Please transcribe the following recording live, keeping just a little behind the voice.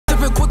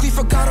and quickly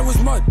forgot it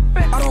was mud.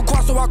 I don't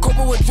cross, so I cope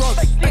it with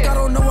drugs. Like I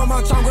don't know when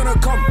my time gonna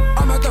come.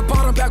 I'm at the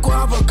bottom, back where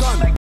I've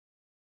begun.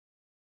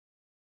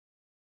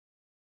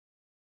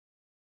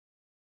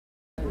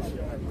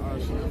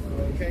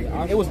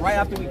 It was right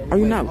after we. Are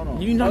you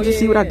not? You not just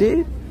see what I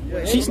did?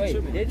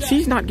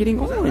 She's not getting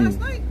on.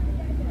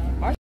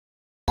 I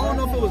don't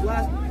know if it was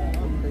last night.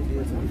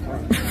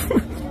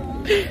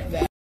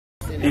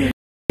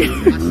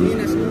 I seen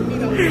that school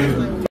meet up last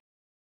night.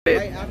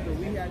 Right after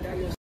we had that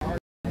little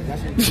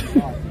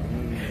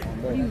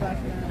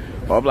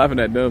Oh, I'm laughing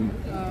at them.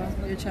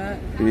 Your chat?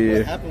 Yeah.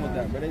 What happened with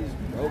that, bro? They just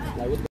broke.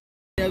 Like, what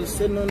the was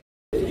sitting on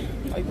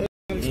like that.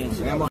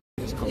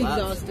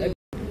 Exhausted.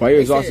 Why are you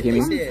exhausted,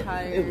 Kimmy? I'm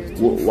tired.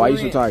 Why are you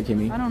so tired,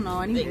 Kimmy? I don't know.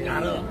 I need weed.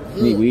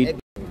 You need weed?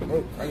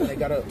 They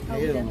got up.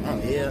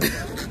 Yeah.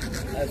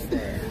 That's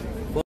fair.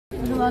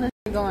 There's a lot of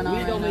shit going on.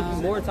 Weed don't make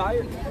you more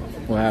tired?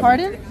 What happened?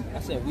 Pardon? I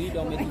said weed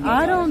don't make you more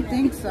I tired. don't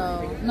think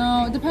so.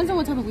 No, it depends on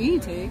what type of weed you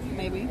take,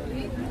 maybe.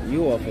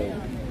 You off of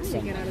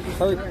some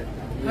perk.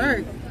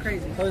 Perk.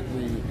 Crazy. Perk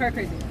weed. Perk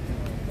crazy.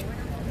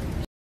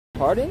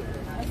 Pardon?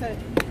 I said,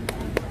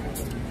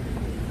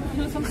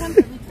 you know, sometimes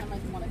every time I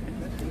just want to.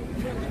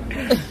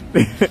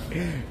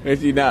 Is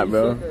she not,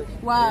 bro?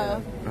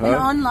 Wow. Huh? And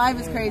on live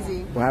is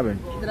crazy. What happened?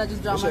 Did I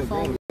just drop my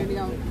phone maybe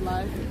on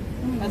live?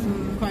 That's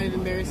kind of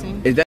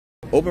embarrassing. Is that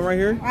open right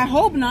here? I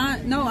hope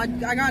not. No, I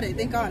got it.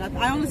 Thank God.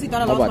 I honestly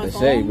thought I I'm lost about my to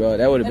phone. say, bro,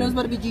 that would have And it been.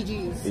 was about to be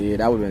GG's. Yeah,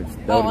 that would have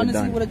been. That I would have been honestly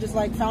done. would have just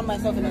like found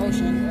myself in the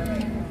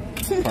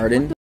ocean.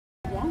 Pardon?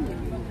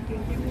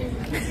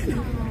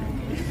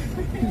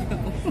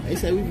 They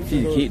say we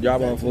She keep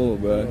dropping her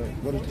food, bro.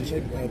 Go to the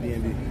shape of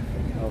Airbnb.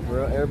 Oh, for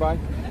real? Everybody?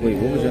 Wait,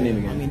 what was your name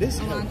again? I mean, this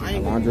I ain't gonna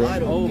lie Alondra?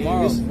 though. Oh,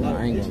 Man, this is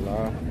I ain't gonna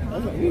lie.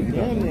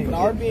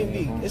 But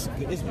Airbnb, it's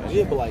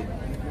good, but like,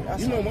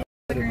 you know, my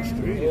take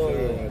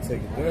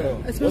it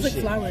down. It smells like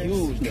Shit flowers.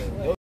 Huge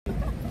though.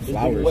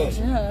 Flowers.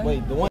 Yeah.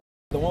 Wait, the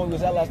one we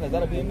was at last night, is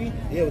that a B&B?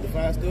 Yeah, with the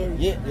 5 story.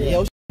 Yeah.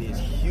 Yo, shit is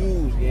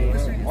huge.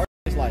 Yeah, our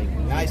is like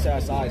nice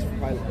ass size for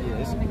probably.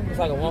 Yeah, it's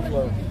like a 1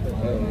 floor.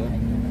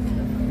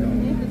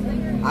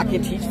 I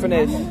can teach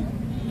finesse. You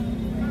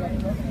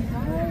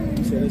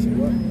said this is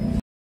what?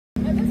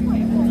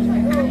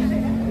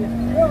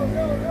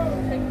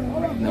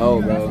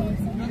 No, bro.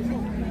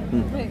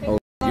 Oh,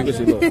 you can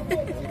see, look.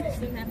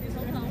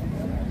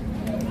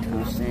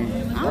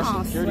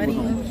 Oh, sweaty.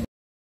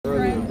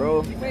 Earlier,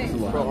 bro.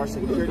 Our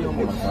security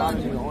almost shot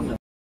me on the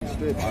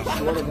strip.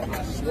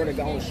 I swear to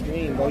God on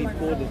stream, bro. He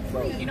pulled it,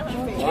 bro.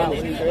 Wow,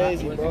 it's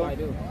crazy, bro.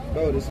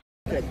 Bro, this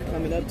kept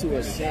coming up to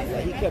us saying,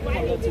 like, he kept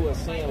coming up to us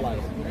saying, like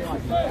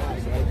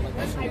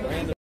that's some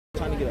random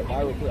trying to get a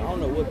viral clip. I don't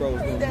know what bro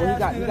was doing.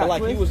 But he got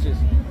like twist? He was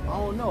just, I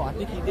don't know. I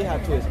think he did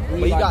have twists. But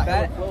he got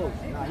fat clothes.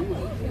 Nah, he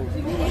was.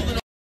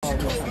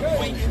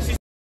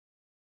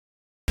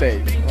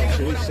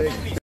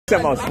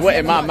 Talking about sweat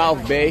in my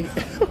mouth, babe.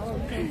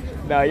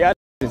 Nah, y'all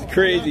is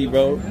crazy,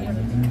 bro.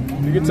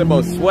 You get talking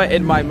about sweat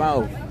in my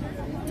mouth.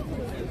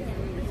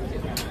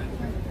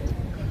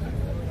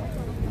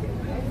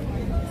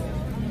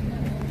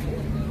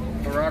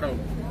 Dorado.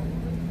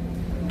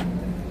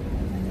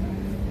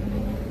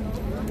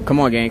 Come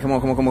on, gang. Come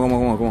on.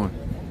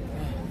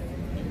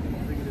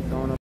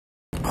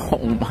 Oh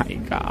my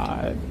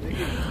God.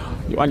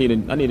 Yo, I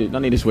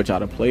need to switch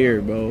out a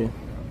player, bro.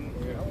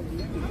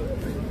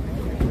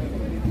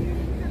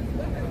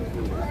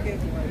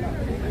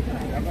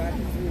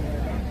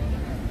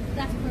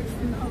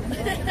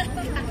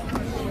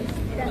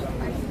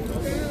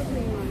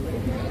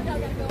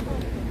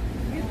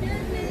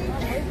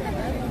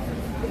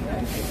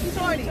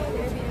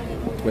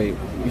 Wait,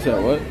 you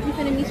said what? You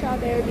finna meet y'all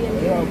there,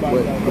 Airbnb.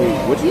 Wait,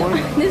 which one?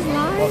 This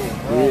live?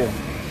 Yeah.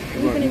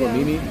 You finna go.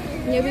 Meet me?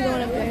 Yeah, we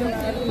going up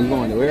there. We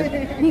going to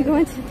where? We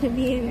going to the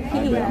B&B.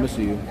 I'm gonna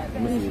see you. Okay,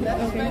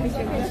 we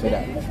should go. Say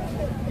that.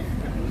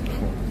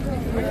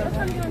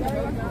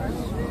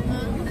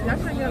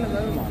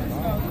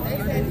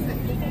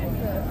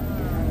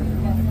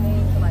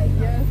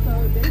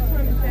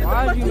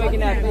 Why are you making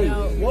that face?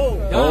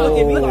 Whoa. Don't look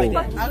at me like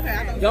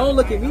that. Don't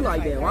look at me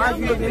like that. Why are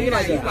you looking at me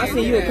like that? I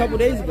seen you a couple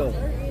days ago.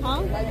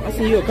 Huh? I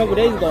seen you a couple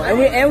days ago.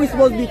 And we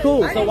supposed to be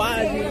cool. So why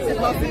are you?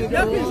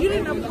 No, because you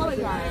didn't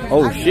apologize.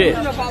 Oh shit. You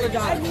didn't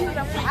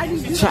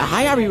apologize.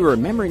 How y'all be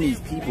remembering these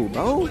people,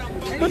 bro?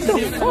 What the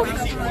fuck?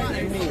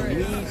 We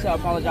need to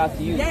apologize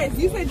to you. Yes,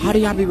 you said How do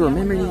y'all be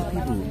remembering these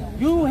people?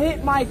 You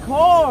hit my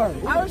car.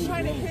 I was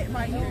trying to hit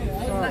my car. I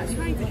was not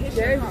trying to hit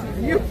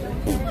you.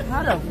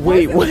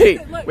 Wait, what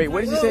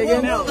did you say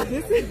again? No,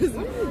 this is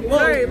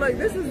sorry, like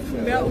this is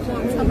Mel who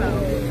I'm talking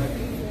about.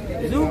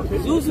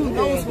 Zuzu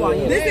knows why.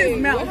 This is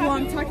Mel who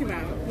I'm talking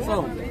about.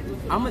 So,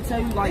 I'm gonna tell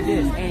you like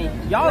this,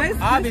 and y'all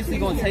obviously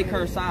gonna take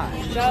her side.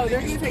 No,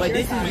 they're gonna take But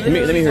this is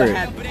Let me hear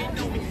it.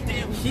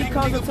 She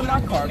comes into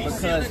my car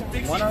because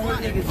one of her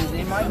niggas is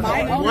in my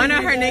car. One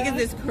of her niggas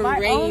is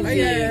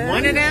crazy.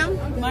 One of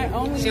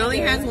them? She only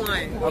has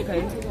one.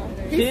 Okay.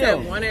 He Chill.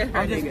 said one of her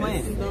I'm just niggas.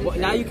 playing. Well,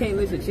 now you can't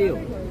listen. Chill.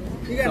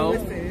 You gotta So,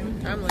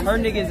 listen. I'm her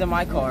nigga's in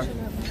my car.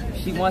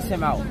 She wants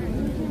him out.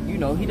 You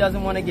know, he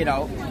doesn't want to get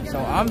out. So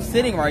I'm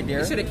sitting right there.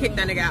 You should have kicked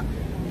that nigga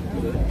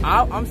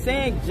out. I'm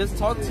saying, just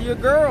talk to your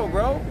girl,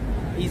 bro.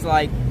 He's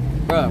like,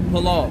 bruh,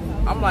 pull off.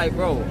 I'm like,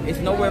 bro, it's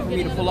nowhere for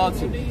me to pull off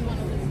to.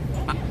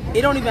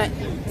 It don't even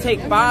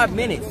take 5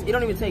 minutes. It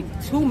don't even take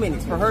 2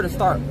 minutes for her to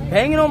start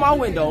banging on my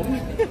window.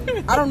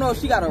 I don't know if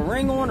she got a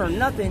ring on or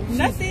nothing.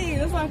 Nothing.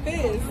 That's my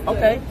face.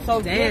 Okay,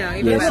 so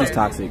Damn. Yeah, she's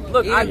toxic.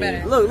 Look, Even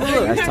better. look.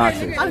 That's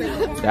toxic.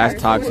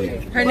 That's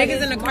toxic. Her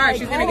nigga's in the car.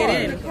 She's gonna get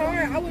in.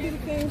 I would do the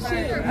same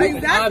shit.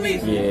 Exactly.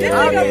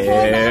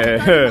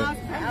 Yeah.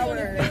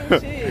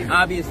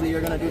 Obviously,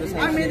 you're gonna do the same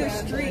I'm in thing. the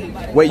street.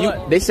 Wait,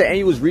 they said and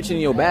you was reaching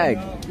in your bag.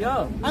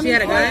 Yeah. She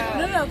had a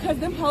gun? No, because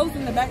them hoes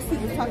in the back seat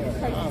was talking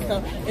crazy.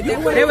 So if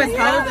There was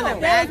hoes in the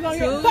back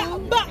too?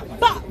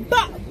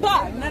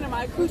 None of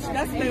my coochie.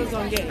 That's what they was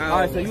gonna get. All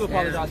right, so you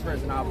apologize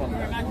first, and I'll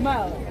apologize.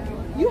 Mo,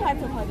 you had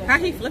to apologize. How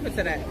he flip it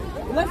to that?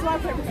 Let's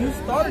rock paper. You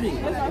started it.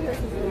 Let's rock paper.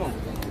 Come on.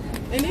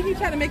 And then he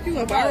tried to make you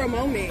a viral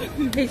moment.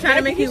 He trying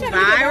to make you You're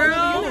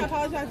viral? not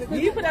apologizing.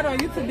 Did you put that on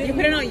YouTube? You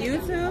put it on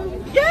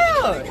YouTube?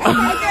 Yeah.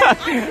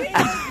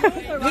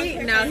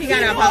 He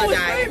gotta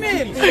apologize.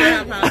 He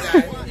gotta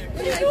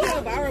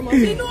apologize.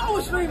 He knew I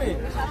was streaming.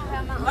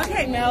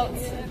 Okay, Melt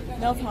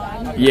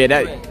time. Yeah,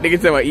 that nigga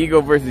talking about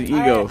ego versus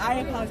ego. I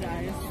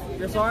apologize.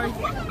 You're sorry?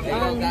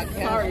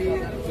 Sorry.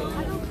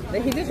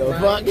 He just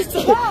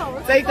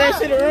Take that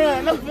shit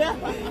and run.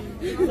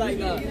 He's like,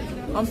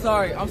 I'm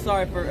sorry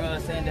for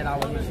saying that I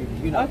would hit you.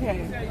 You know.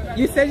 Okay.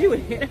 You said you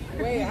would hit.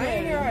 Wait, I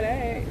didn't hear all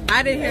that.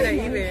 I didn't hear that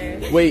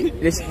either. Wait,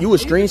 you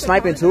was stream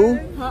sniping too?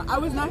 Huh? I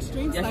was not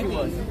stream Yes, sniping. you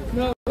was.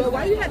 No, but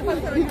why you had to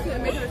post that on YouTube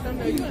and make her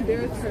something? You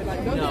embarrassed her.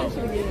 Like, don't do that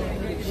shit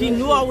again. She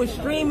knew I was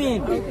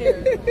streaming. Okay.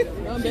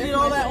 She did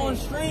all that on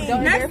stream.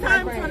 Next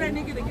time, tell that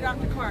nigga to get out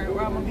the car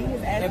or I'm gonna beat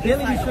his ass. And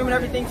Billy be streaming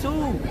everything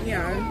too.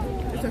 Yeah.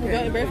 It's okay.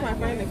 Don't embarrass my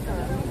friend next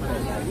time.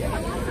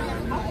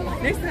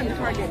 Next time the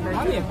car get burnt.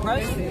 I'm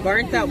impressed.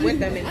 Burnt up with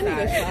them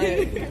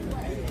inside.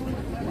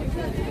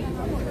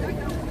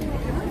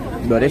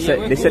 No, they said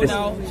cool it's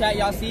now. Chat,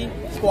 y'all see?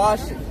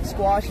 Squash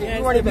it.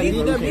 You weren't even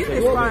beat them.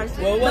 Well,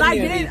 Well, I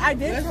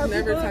did tell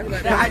Never people talk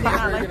about that I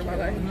that. did not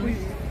like it.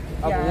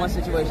 Of one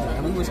situation,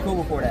 and we was cool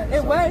before that.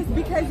 It was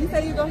because you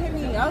said you gonna hit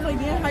me. I was like,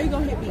 yeah, how you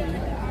gonna hit me?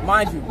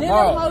 Mind you, Then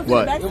tomorrow. them hoes in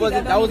What? the backseat That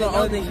wasn't the don't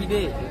only even thing she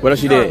did. What else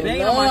she Started did?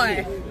 banging on my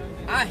shit.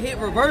 I hit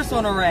reverse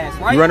on her ass,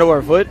 right? You run over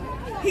her foot?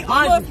 He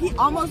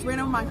almost ran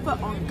over my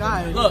foot on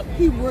God. Look,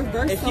 he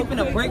reversed. if she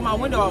finna break my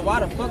window out, why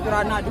the fuck would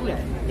I not do that?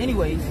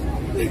 Anyways,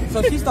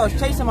 so she starts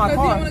chasing my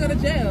car. You wanna go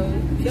to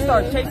jail? She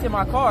starts chasing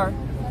my car.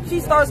 She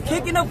starts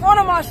kicking the front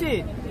of my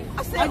shit.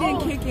 I said I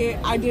didn't kick it.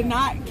 I did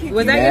not kick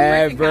Was it.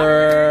 that your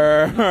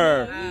first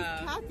Never.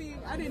 Copy.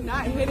 I did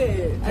not hit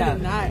it. I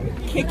did not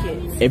kick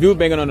it. If you were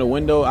banging on the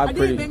window, I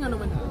didn't bang on the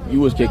window. you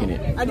was kicking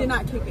it. I did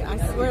not kick it. I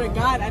swear to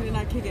God, I did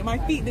not kick it. My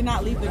feet did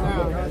not leave the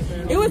ground.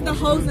 It was the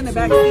hose in the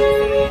back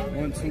seat.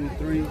 1, 2,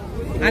 3.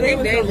 I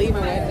think they leaving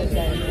it.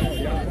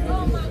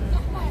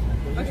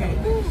 Okay.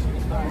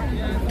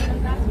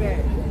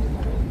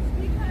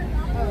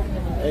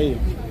 Hey,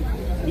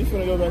 we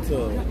finna go back to.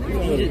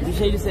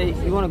 Deshae just said,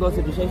 you wanna go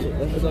to Deshae shit?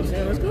 Let's go.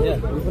 Let's go. Yeah,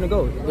 we finna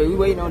go. But we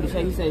waiting on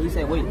Deshae. He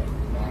said, wait.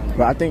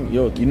 But I think,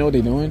 you know what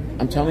they doing?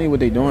 I'm telling you what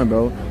they doing,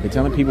 bro. They're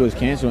telling people it's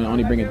canceled and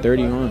only bringing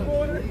 30 on.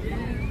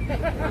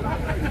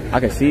 I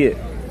can see it.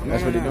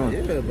 That's what they're doing.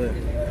 Yeah,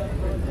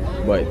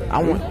 But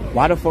I want.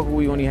 Why the fuck would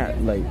we only have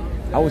like?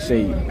 I would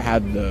say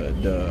have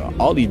the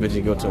all these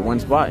bitches go to one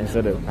spot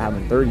instead of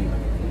having 30.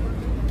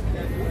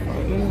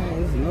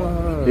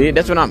 Yeah,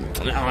 that's what I'm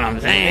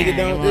saying. Nigga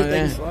down this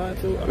thing slide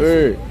too.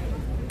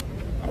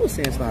 I was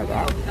saying slide.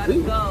 We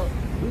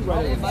was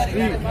right in the street.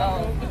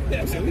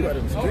 Yeah, I said we right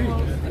in the street.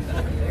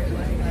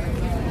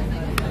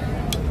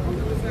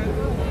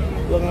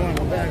 Look, I'm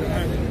on back.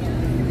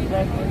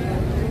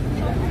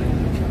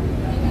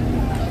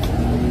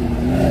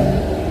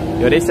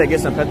 Yo, they said get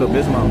some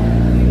Pepto-Bismol.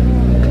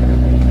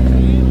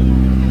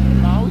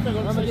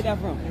 Where me get that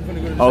from?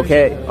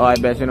 Okay. All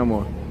right, bet. Say no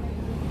more.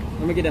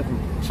 Where me get that from?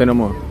 Say no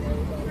more.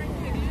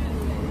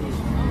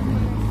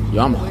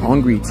 Yo, I'm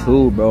hungry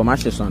too, bro. My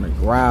shit's on the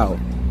ground.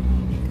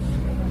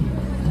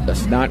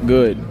 That's not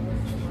good.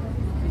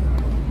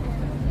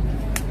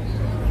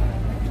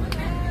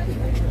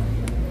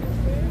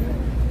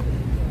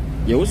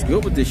 Yo, what's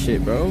good with this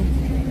shit, bro?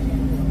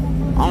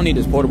 I don't need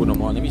this portable no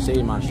more. Let me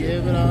save my shit.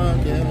 Give it up,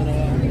 give it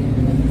up.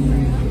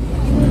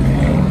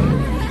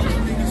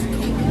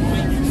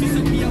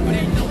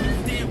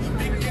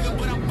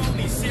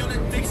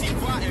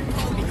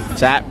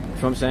 Chat, you know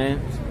what I'm saying?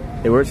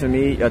 It works for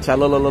me. Yo, chat,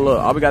 look.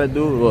 All we gotta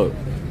do, look,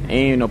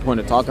 ain't no point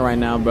in talking right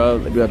now, bro.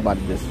 We about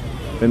to just,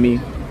 for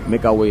me,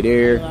 make our way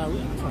there.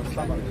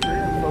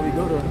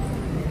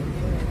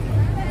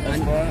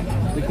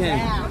 We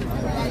can.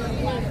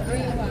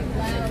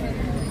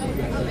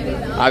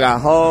 I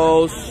got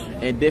hoes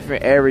in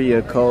different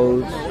area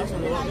codes.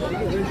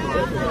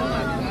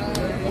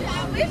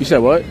 You said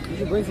what? You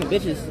should bring some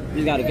bitches.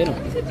 You gotta get them.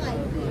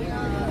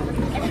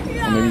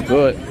 I mean, you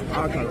could.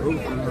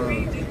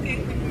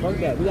 Fuck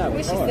that. We got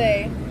a car.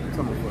 Say.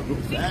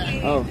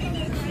 Oh.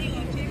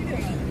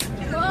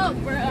 fuck,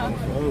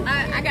 bro.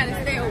 I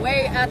gotta stay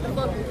away at the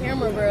fucking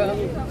camera, bro.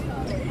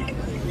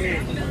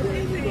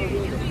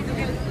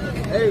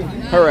 Hey.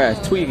 Her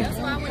ass tweaking. That's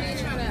why I wasn't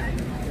trying to.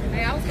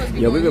 Hey, I was supposed to be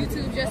Yeah, on we could-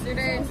 YouTube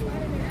yesterday.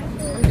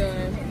 I'm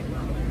done.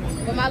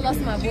 But I lost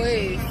my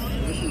voice.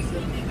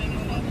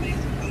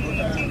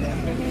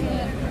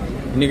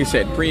 Nigga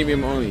said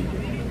premium only.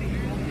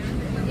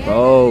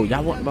 Bro,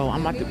 y'all want, bro?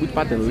 We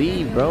about to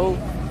leave, bro.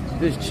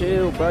 Just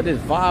chill, bro.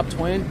 Just vibe,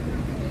 twin.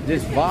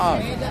 Just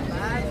vibe.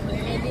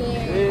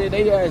 Yeah,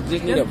 they guys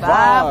just need a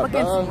vibe,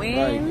 bro. Like,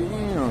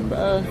 damn,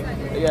 bro.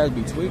 They guys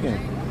be tweaking.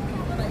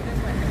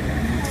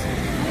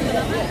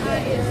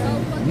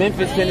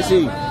 Memphis,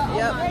 Tennessee.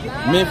 Yep.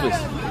 Memphis.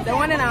 The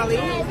one and only.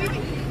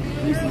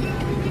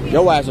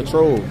 Your ass a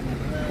troll.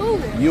 Who?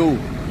 You.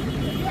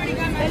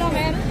 They don't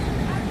matter.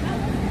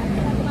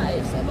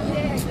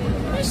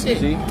 This shit.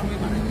 See?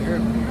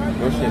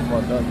 Your shit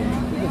fucked up,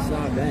 man. You can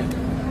slide back.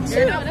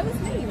 Shit, no, that was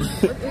me.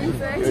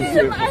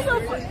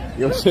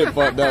 Your shit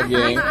fucked up,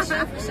 gang. For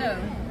sure.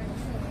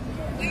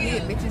 Yeah,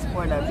 bitches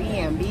for the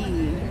B&B.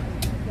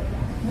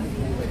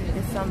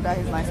 It's something about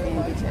his light skinned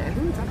bitch ass.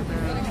 Who we talking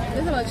about?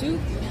 This about you?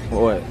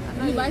 What?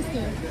 You light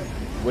skin.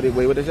 What they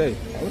say?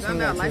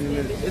 Something about light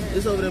skinned bitch.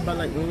 It's over there by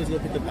like, when was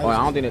it pick up? Oh, I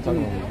don't think they're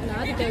talking about me. No, I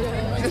think they're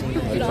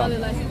you know, all the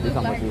light skin. They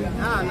talking about you.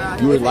 Oh,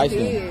 no. You was light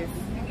skinned.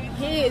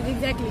 His,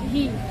 exactly,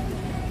 he.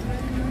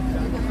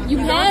 You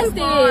passed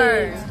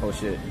it. Oh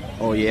shit.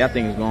 Oh yeah, that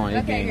thing is gone.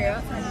 It's Okay, game.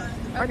 girl.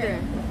 Okay.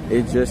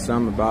 It's just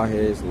something about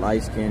his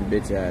light skinned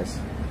bitch ass.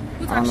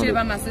 Who I don't talk know shit the-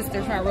 about my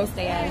sister trying to roast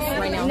their ass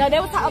right now? No, they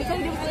was talking. I'm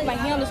telling you, they was talking about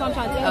him. That's what I'm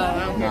trying to tell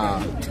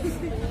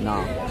you.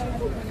 Nah.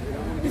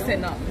 He said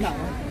no. No.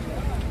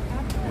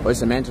 But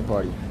it's a mansion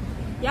party.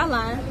 Y'all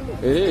lying.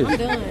 It is. I'm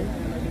done.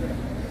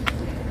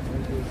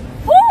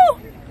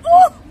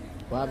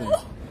 What happened?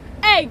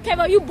 Hey,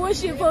 Kevo, you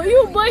bullshit, fool.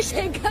 You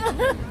bullshit,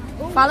 cuz.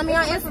 Follow me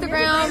on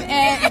Instagram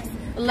at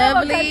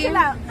Lovely. Chill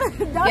out. Don't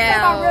say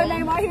my real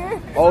name out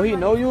here. Oh, he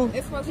know you?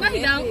 No,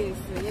 he don't. He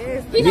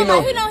He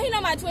know.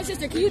 know my twin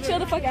sister. Can you chill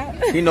the fuck out?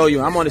 He know you.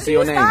 I want to see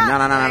your name. Nah.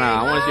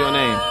 I want to see your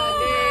name.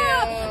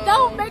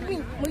 Don't make me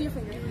move your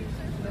finger.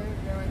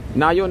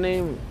 Nah, your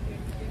name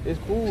is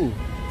cool.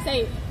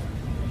 Say it.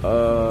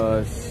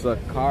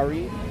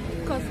 Sakari.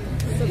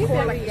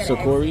 Sakura.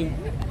 Sakuri.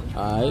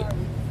 Alright.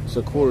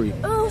 Sakuri.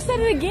 Oh, said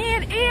it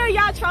again. Ew,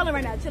 y'all trolling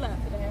right now. Chill out.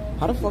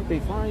 How the fuck they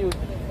find you?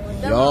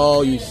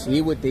 Yo, you see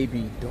what they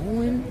be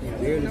doing?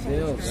 Weird as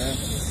hell, man.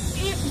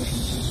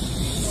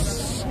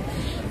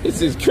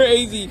 This is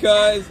crazy,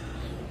 guys.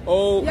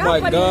 Oh Y'all my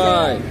funny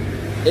god.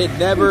 It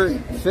never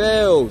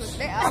fails.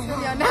 Y'all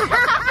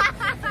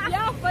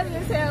funny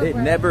as hell, It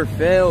bro. never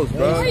fails,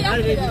 bro. Where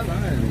y'all finna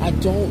go?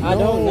 I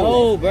don't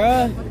know,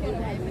 bruh.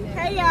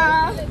 Hey,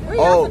 y'all. Where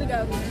y'all finna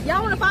go?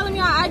 Y'all wanna follow me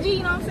on IG,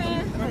 you know what I'm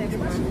saying?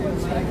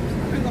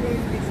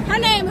 Her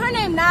name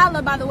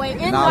Nyla, by the way.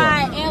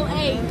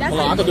 N-Y-L-A. That's Hold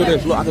on, I can do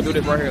this. Look, I can do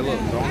this right here. Look.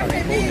 Don't have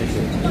to hold this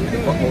shit.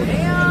 Fuck hold that.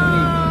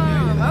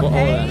 Damn. Fuck all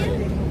that Okay.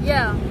 shit.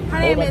 Yeah. Her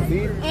name like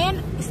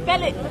is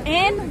spell it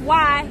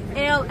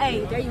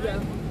N-Y-L-A. There you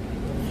go.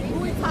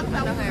 I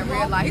know her in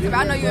real life. He said,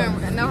 I know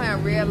you know her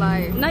in real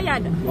life. No, y'all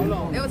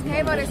don't. It was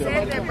Kabo that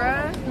said that,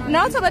 bruh. No,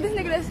 I'm talking about this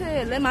nigga that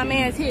said, let my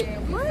man's hit.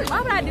 What?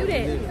 Why would I do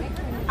that?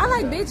 I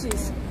like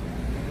bitches.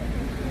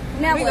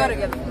 Now We what? go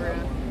together, for real.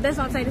 That's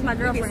what I'm saying. This is my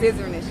Be girlfriend.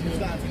 scissoring and shit.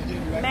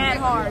 Mad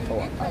hard.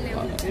 Oh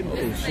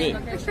shit.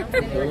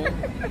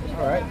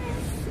 Alright.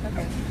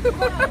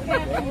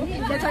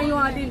 That's how you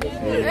want to do this.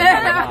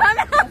 That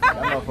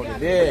motherfucker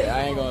dead. I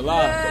ain't gonna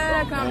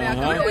lie. Calm down.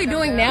 What are we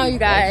doing now, you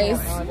guys?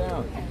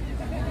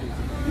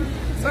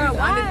 Bro,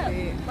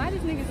 why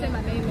this nigga say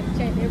my name in the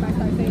chat? Everybody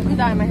start saying I'm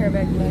dyeing my hair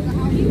back black.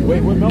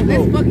 Wait, what Melgo?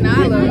 Let's fuck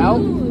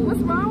Nyla. what's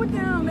wrong with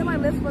them? They like,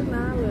 let's fuck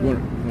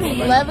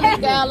Nyla. Lovely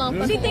gal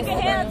on She think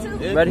ahead too.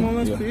 Ready? Come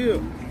on, let's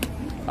feel.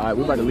 Alright,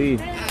 we about to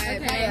leave. Okay,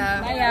 See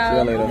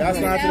y'all later. Y'all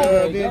slide to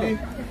the B&B?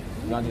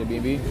 Going to the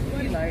B&B? I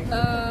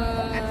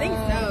think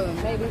so.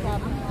 Maybe. Is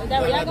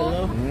that where y'all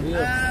going?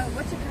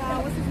 What you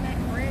call? What's his name?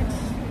 French.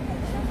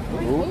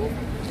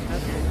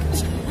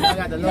 I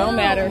got the Don't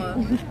matter.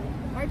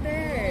 Right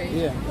there.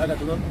 Yeah, I got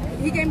the look.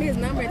 He gave me his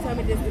number and told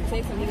me just to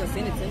text him. He gonna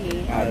send it to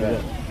me. I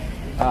bet.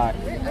 Alright.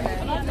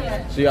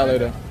 See y'all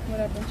later.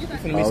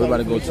 We about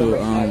to go to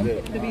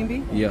The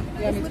B&B? yeah.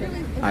 Yeah, me too.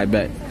 I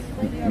bet.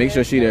 Make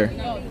sure she there.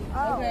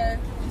 Okay.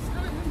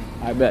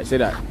 I bet. Say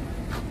that.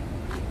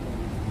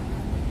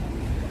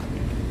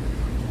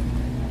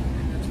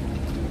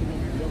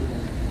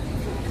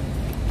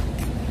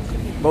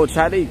 Bro,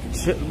 try they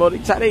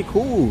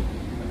cool.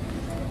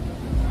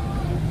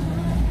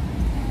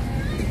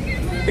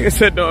 Nigga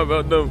said no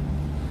about them.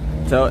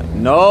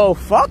 No,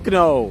 fuck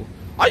no.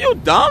 Are you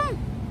dumb?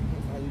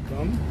 Are you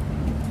dumb?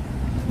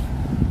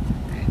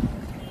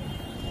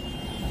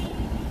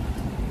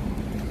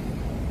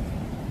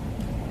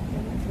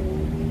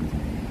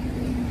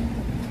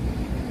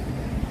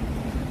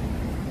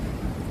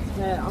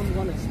 Man, I'm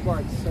gonna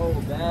spark so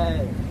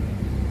bad.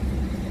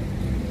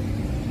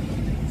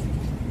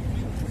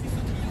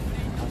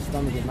 My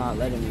stomach is not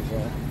letting me,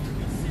 bro.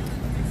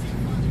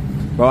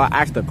 Bro, I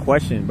asked a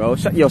question, bro.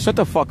 Shut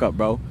the fuck up,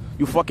 bro.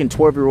 You fucking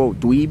 12-year-old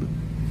dweeb.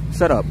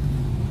 Shut up.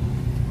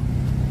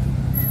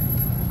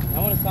 I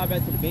want to slide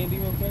back to the B&B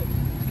real quick.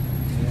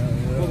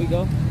 Before we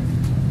go.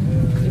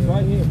 It's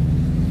right here.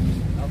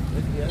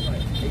 That's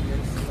like 8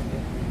 minutes.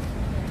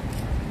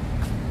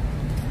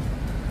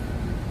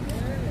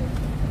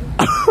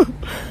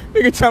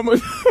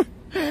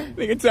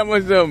 Nigga tell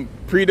me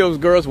pre those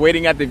girls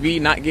waiting at the V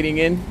not getting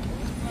in.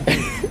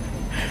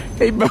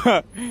 Hey, bro.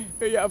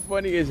 Hey, y'all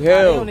funny as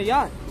hell. They on the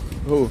yacht.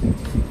 Who?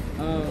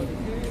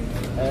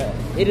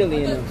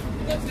 Italy and them.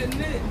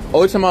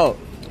 Oh, you talking about?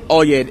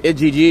 Oh yeah, it's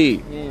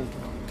GG. Yeah.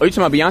 Oh, you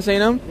talking about Beyonce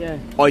and them? Yeah.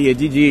 Oh yeah,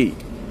 GG.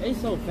 They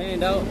so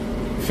fanned out.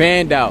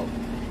 Fanned out.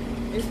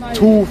 It's like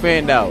Too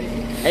fanned out.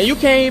 And you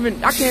can't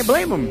even, I can't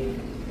blame them.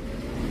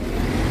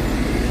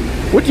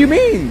 What do you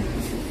mean?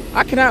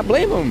 I cannot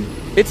blame them.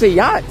 It's a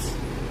yacht.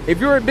 If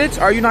you're a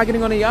bitch, are you not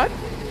getting on a yacht?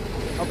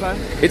 Okay.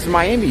 It's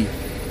Miami.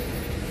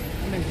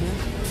 That makes sense.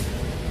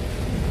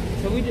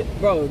 So we just,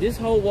 bro, this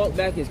whole walk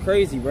back is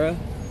crazy, bro.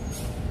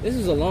 This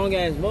is a long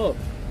ass walk.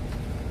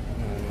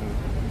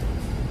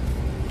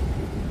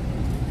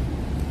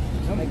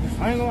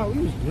 I ain't gonna lie,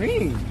 we was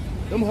green.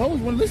 Them hoes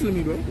wouldn't listen to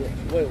me, bro.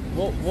 Wait,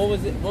 what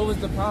was it? What was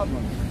the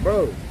problem?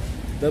 Bro,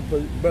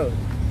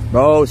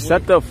 Bro,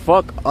 shut the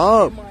fuck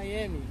up. in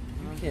Miami,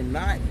 you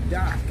cannot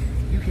dock.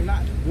 You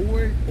cannot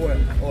board or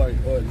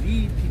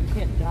leave. You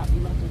can't dock.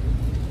 You're not supposed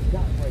to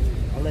dock right here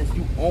unless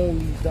you own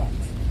these docks.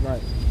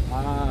 Right.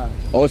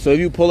 Oh, so if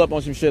you pull up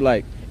on some shit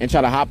like and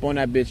try to hop on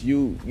that bitch,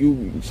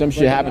 some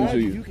shit happened to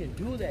You you. can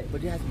do that,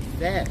 but you have to be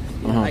fast.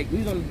 Uh-huh. Like we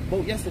was on the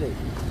boat yesterday.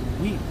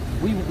 We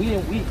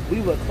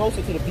were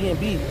closer to the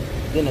B&B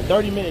than a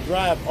 30-minute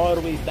drive all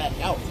the way back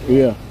out.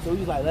 Yeah. So he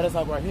was like, "Let us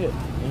up right here,"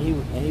 and he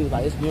was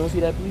like, "You don't see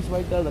that police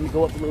right there? Let me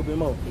go up a little bit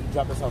more." He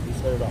dropped us off. He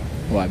started off.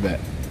 Oh, I bet.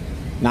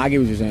 Now I get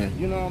what you're saying.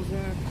 You know what I'm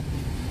saying?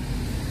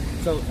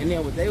 So and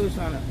then what they was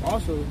trying to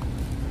also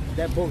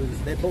that boat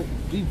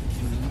we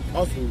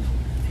also.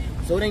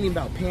 So it ain't even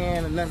about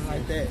paying or nothing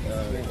like that,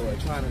 or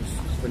trying to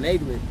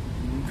finagle it,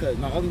 because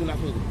not only we're not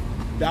supposed to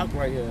dock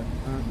right here,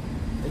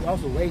 there's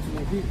also way too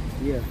many people.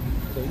 Yeah.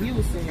 So he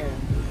was saying,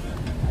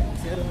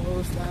 tell the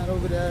whole slide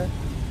over there,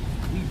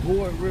 we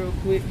board real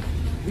quick.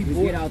 We Just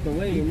board get out the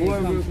way We and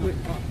board then real come quick.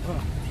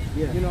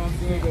 Yeah. You know what I'm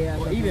saying? Yeah,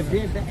 Or even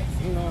bend back,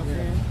 you know what I'm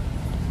saying?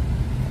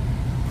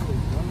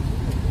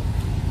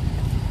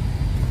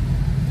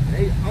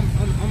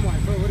 I'm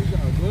like, bro, what are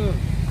y'all doing?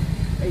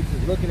 They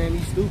just looking at me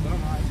stupid.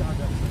 I'm like, y'all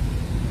got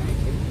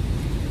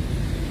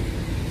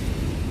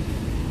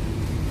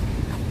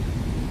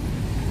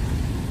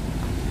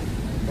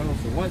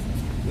so once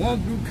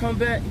one group come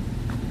back,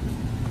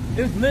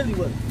 it was literally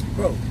what,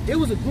 bro, it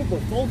was a group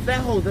of 4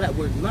 fat hoes that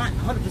were not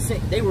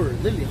 100%, they were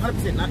literally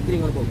 100% not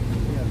getting on the boat.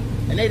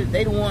 Yeah. And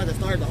they the ones that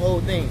started the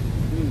whole thing.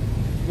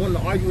 Wanted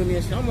to argue with me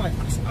and shit. I'm like,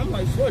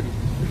 shorty,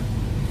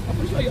 I'm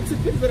gonna show you some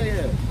pictures of they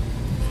have.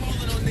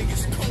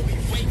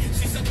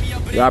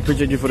 Yo, I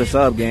appreciate you for the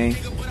sub, gang.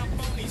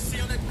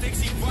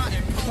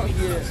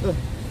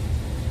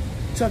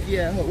 Chunky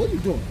ass hoe, what are you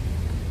doing?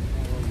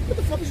 What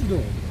the fuck is you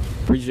doing?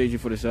 Appreciate you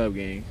for the sub,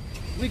 gang.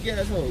 Weak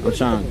ass hoes.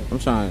 I'm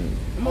trying.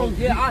 I'm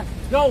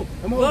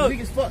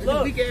weak as fuck.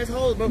 Look. Weak ass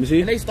hoes, bro. You see?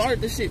 And they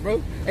started this shit,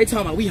 bro. They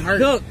talking about we heard.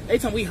 Look. They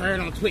talking we heard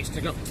on Twitch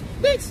to go.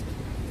 Bitch,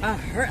 I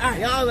heard.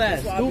 y'all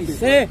ass stupid.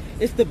 Said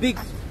it's the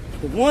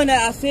one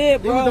that I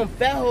said, They was bro. them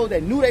fat hoes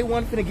that knew they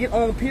wasn't finna get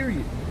on.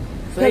 Period.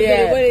 So Because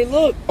of the way they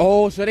look.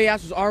 Oh, so they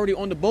ass was already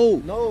on the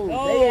boat. No,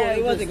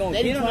 they wasn't gonna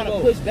they get on trying the to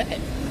boat. push back.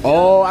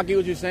 Oh, I get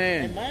what you're And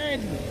saying.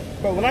 mind you,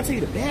 bro, when I tell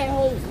you the bad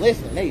hoes,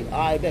 listen, they,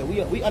 I bet we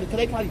cause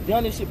they probably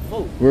done this shit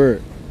before.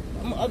 Word.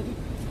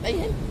 They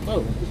hit, bro.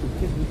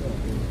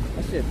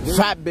 That shit.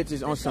 Fat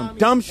bitches on some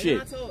dumb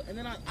shit. And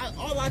then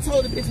all I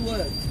told the bitch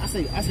was, I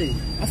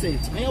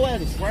said, man, your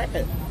ass is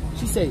fried.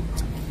 She said,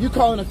 you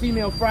calling a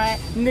female fried?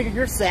 Nigga,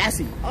 you're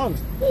sassy.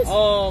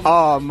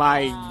 Oh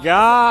my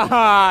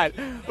god.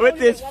 With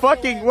this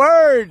fucking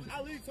word.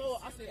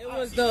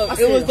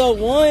 It was the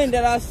one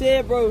that I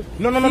said, bro.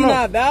 No. She's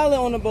not valid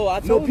on the boat. I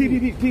told you.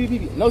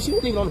 PPP. No, she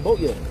wasn't even on the boat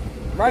yet.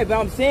 Right, but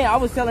I'm saying, I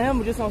was telling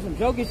him just on some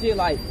joking shit,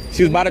 like.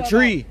 She was by the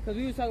tree. Because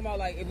we was talking about,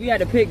 like, if we had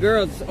to pick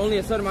girls, only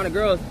a certain amount of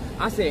girls,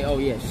 I said, oh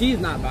yeah, she's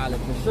not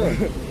valid for sure.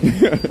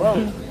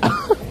 Bro.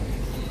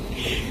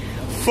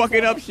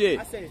 Fucking up shit.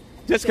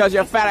 Just because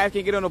your fat ass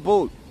can't get on the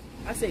boat.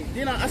 I said,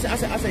 can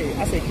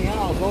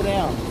y'all go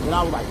down? And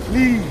I was like,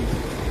 please.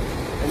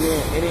 And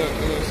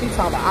then she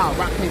talking about, I'll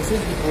rock, paper,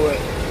 scissors for it.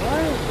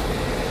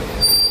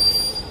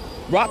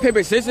 What? Rock,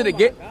 paper, scissors to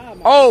get.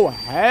 Oh,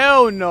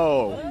 hell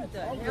no.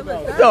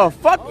 What the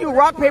fuck you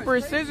rock, paper,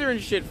 and scissors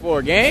and shit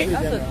for, gang?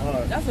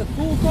 That's a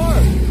cool car.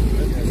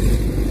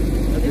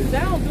 It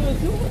sounds good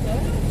too. What the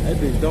hell? That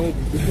bitch don't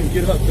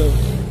get up though.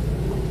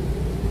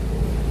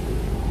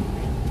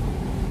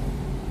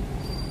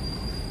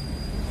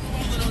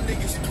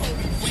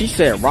 She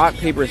said rock,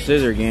 paper,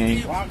 scissors,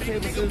 gang. Rock,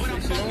 paper, scissors,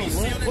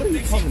 what are you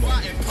talking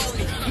about?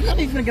 You're not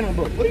even gonna get on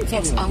the boat. What are you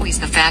talking about? Always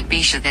the fat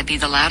bisha that be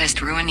the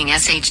loudest ruining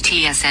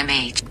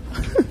SHTSMH.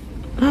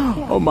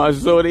 Oh my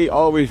soul, they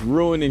always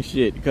ruining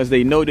shit because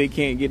they know they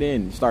can't get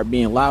in. Start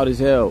being loud as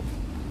hell.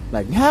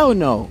 Like, hell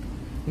no.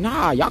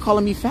 Nah, y'all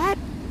calling me fat?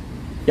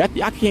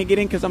 Y'all can't get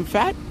in because I'm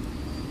fat?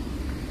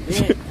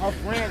 Then her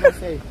friend will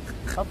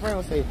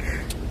say,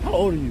 how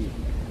old are you?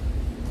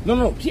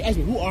 No, she asked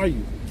me, who are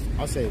you?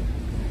 I say,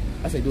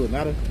 do it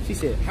matter? She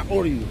said, how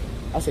old are you?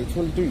 I say,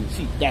 23.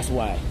 That's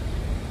why.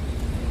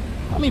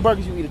 How many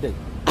burgers you eat a day?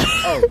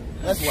 Oh,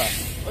 that's why.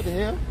 What the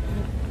hell?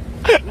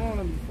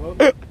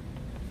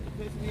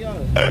 Piss me off.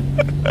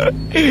 I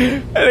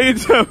think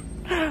so.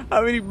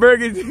 How many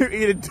burgers you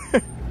eat a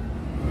day?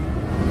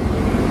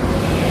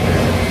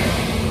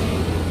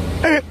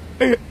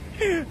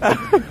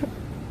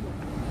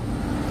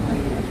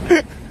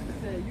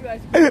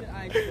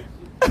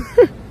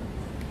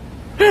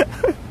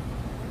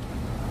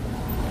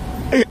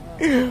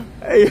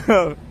 Hey,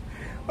 yo.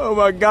 Oh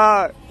my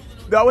God.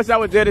 I wish I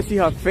was there to see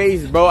her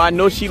face, bro. I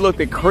know she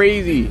looked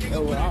crazy.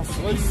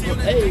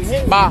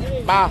 Bah.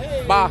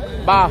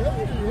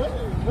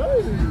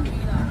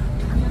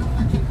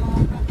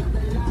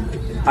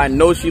 I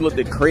know she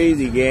looked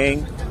crazy,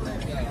 gang.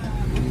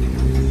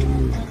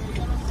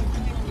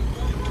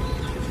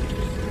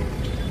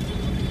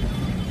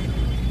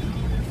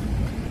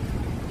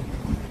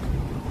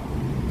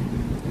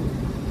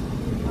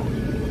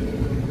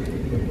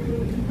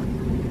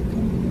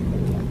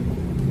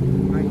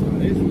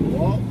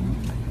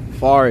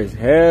 Far as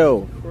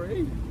hell.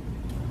 Crazy.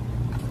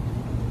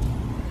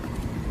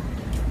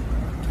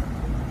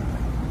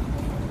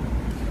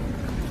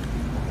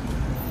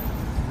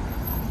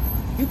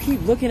 You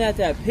keep looking at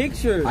that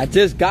picture. I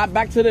just got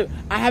back to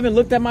I haven't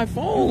looked at my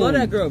phone. I love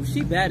that girl.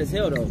 She bad as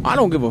hell though. I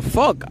don't give a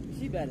fuck.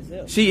 She bad as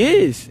hell. She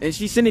is. And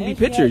she's sending me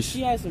pictures.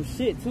 She has some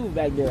shit too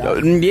back there.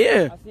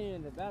 Yeah. I seen her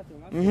in the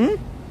bathroom.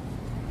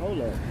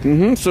 Hold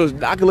up. So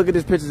I can look at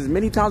this pictures as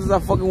many times as I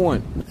fucking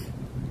want.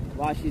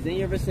 While she's in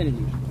your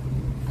vicinity.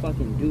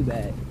 Fucking do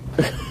bad.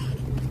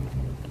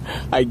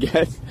 I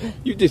guess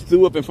you just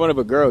threw up in front of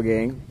a girl,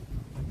 gang.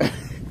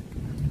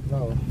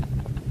 Bro,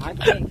 I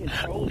can't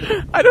control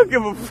it. I don't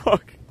give a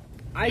fuck.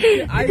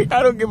 I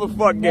don't give a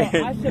fuck,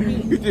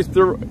 gang. You just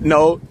threw.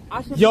 No.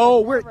 Yo,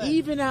 we're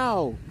even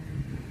now.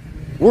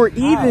 We're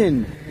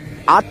even.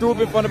 I threw up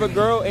in front of a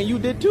girl, and you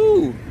did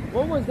too.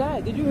 What was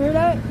that? Did you hear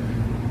that?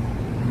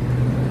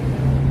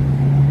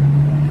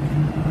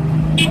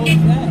 What was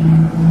that?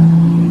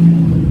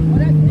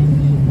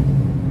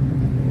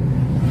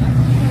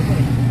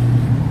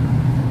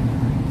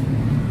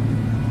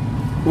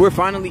 We're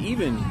finally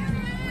even.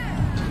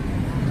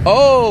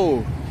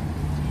 Oh!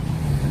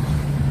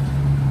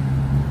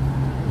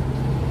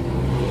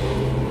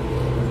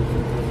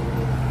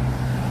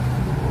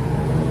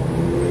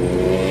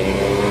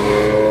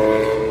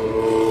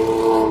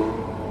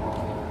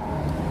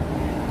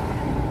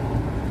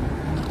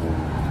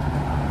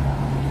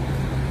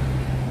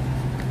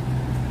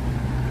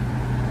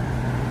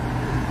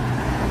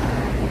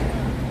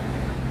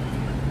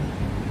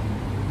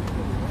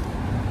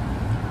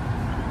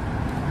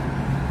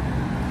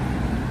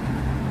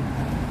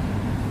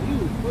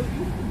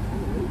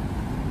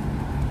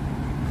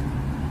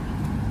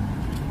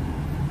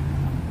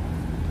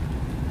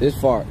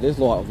 This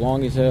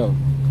long as hell.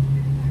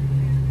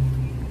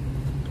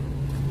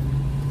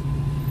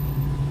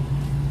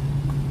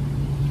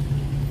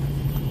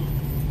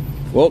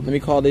 Well, let me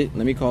call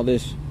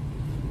this.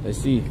 Let's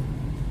see.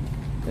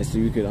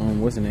 We could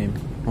what's the name?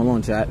 Hold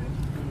on, chat.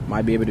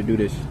 Might be able to do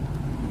this.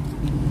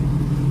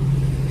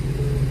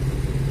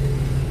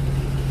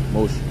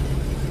 Mosh.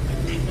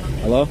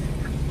 Hello?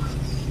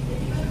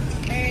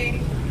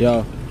 Hey.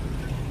 Yo.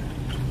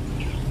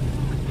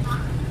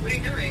 What are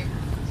you doing?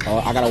 Oh,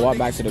 I gotta walk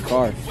back to the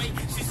car.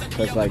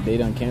 Cause like they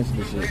done canceled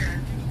the shit.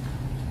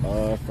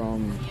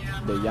 From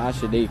the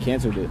Yasha, they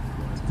canceled it.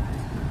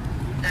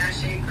 That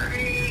shit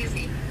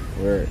crazy.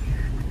 Where?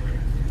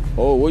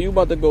 Oh, where you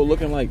about to go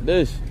looking like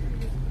this?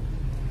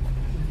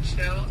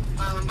 Chill.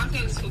 I'm about to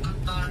go to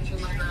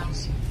my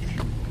girls.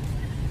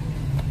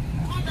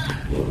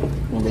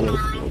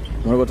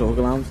 Wanna go to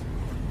Hookah Lounge?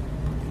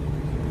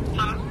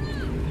 Huh?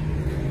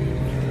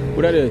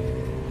 Who that is?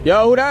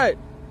 Yo, who that?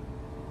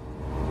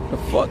 The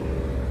fuck?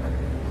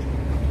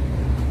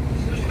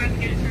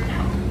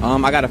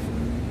 I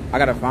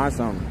gotta find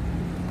something.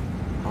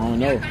 I don't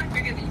know.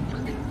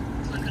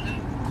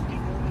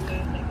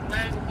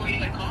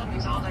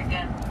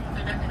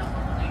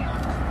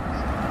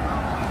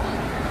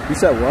 You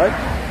said what?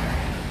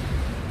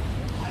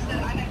 I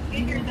said I had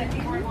figured that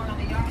you weren't going on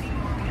the yacht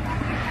anymore.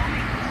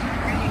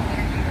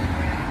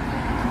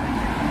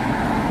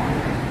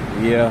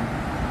 Yeah.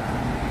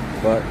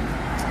 But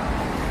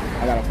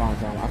I gotta find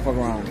something. I fuck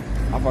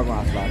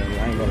around sliding.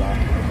 I ain't gonna lie.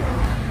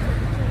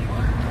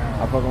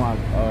 I fuck around,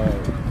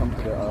 come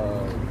to the,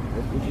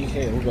 what you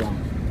say, Hookah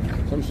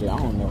Lounge? Some shit, I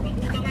don't know.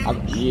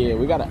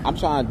 I'm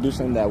trying to do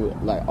something that,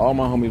 like, all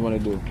my homies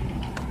want to do.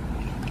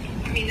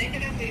 I mean, they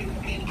could have to, I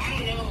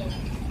don't know.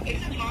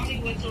 It's in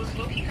Hollywood, so it's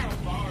low-key kind of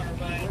far,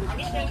 but I'm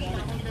just waiting for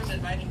my homegirls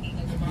inviting me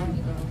like a while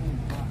ago.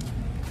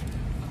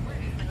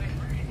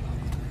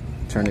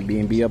 Turn the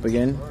B&B up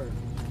again.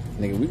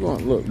 Nigga, we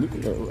going, look, we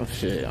can, oh,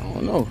 shit, I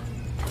don't know.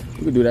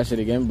 We could do that shit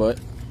again, but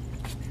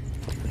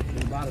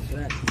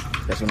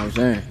that's what I'm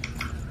saying.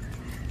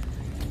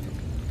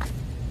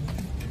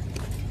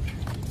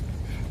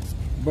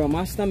 Bro,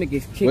 my stomach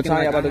is kicking. What time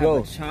like y'all about to I go?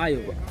 have a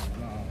child.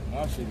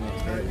 My shit going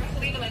straight.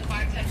 Leave in like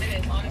 5-10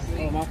 minutes,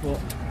 honestly. Oh, my fault.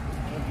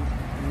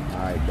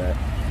 Alright, bet.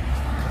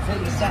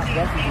 Take the shot,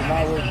 definitely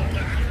my way.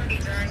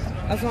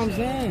 That's what I'm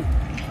saying.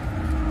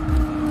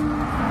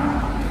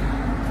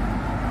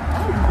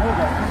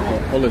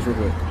 Hold this real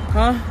quick.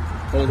 Huh?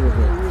 Hold this real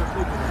quick.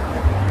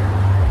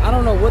 I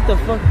don't know what the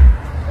fuck.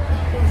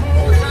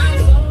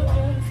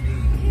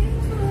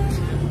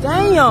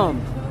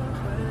 Damn.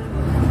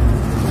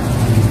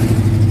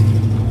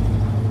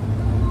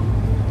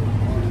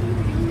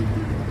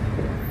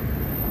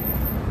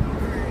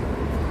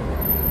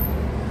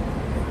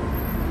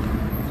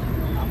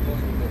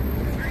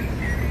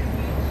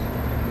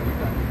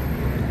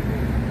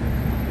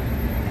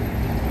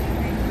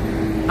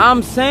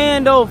 I'm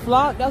saying though,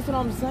 Flock, that's what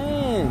I'm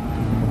saying.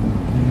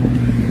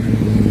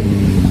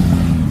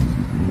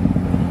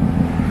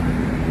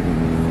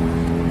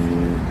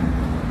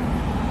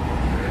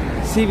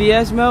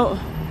 CVS melt?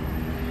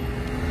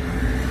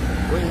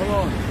 Wait, hold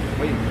on.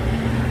 Wait.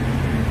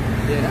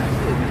 Yeah, that's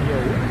it. Yo,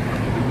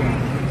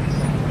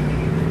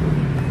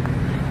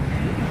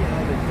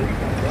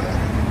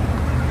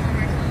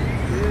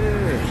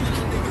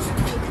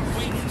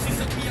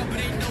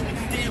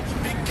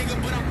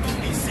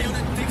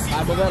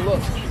 Hi, but that look.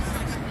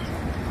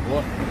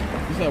 What?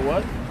 You said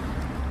what?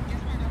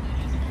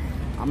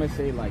 I'm gonna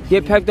say like.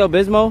 Get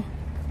Pepto-Bismol?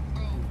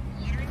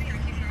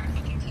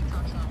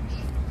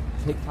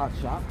 TikTok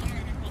shop.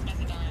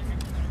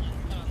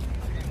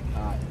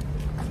 Alright.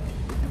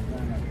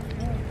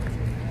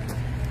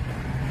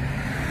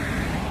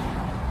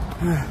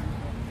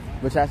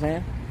 What y'all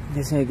saying?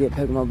 This ain't get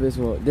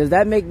Pepto-Bismol. Does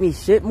that make me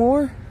shit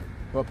more?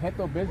 Well,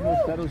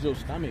 Pepto-Bismol settles your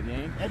stomach,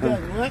 gang. That does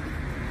what?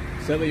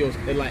 Settle your,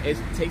 it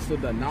takes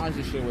the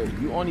nausea shit away.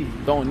 You only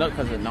don't nut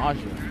because of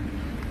nausea.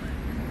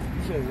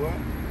 You said what?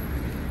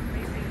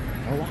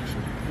 Oh, watch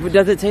it. But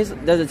does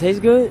it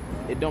taste good?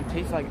 It don't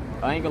taste like,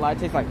 I ain't gonna lie, it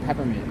tastes like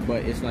peppermint,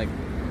 but it's like,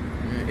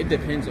 it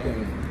depends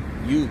on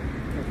you,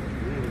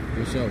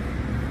 yourself.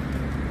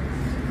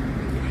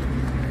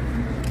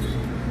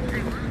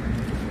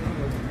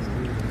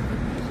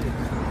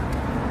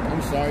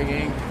 I'm sorry,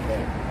 gang.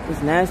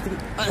 It's nasty.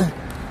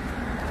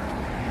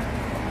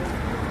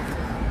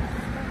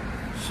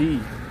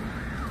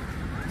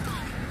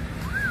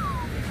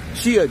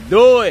 She'll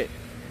do it.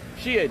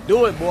 She'll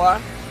do it, boy.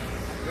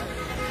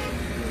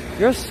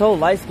 You're so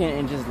light skinned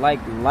and just like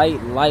light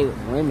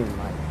women.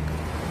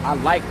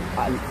 Like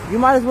you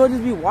might as well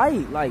just be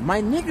white. Like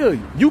My nigga,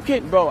 you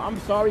can, bro, I'm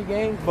sorry,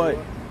 gang, but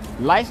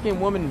light-skinned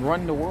women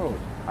run the world.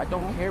 I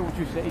don't care what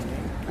you say,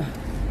 gang.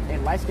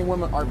 And light-skinned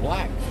women are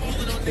black.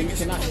 So you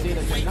cannot say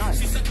that they're not.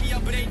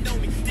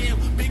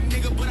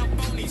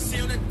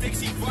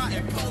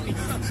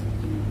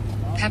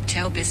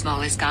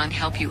 Pepto-Bismol is gonna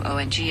help you.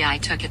 ONG, I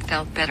took it,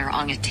 felt better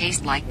on it,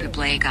 taste like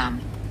bubbly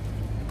gum.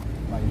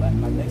 Like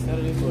next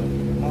Saturday, but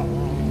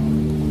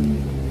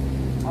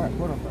alright,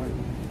 hold on, sorry.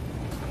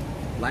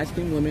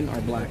 Light-skinned women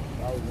are black.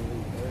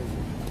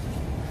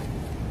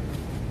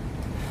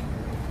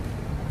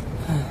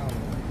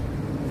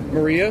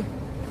 Maria,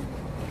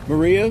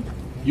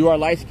 you are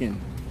light-skinned.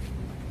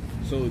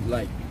 So,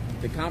 like,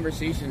 the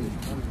conversation,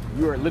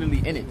 you are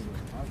literally in it.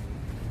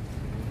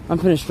 I'm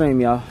finna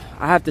stream, y'all.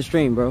 I have to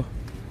stream, bro.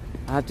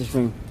 I have to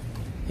stream.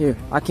 Here,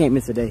 I can't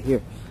miss a day.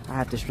 Here, I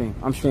have to stream.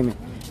 I'm streaming.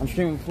 I'm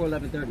streaming before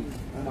 11:30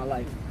 on my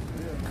life.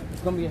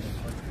 It's gonna be a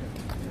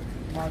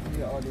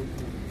all day.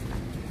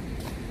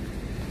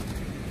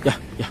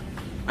 Yeah.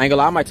 I ain't gonna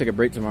lie, I might take a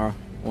break tomorrow.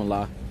 Won't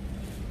lie.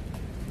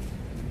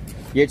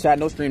 Yeah, chat,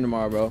 no stream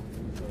tomorrow, bro.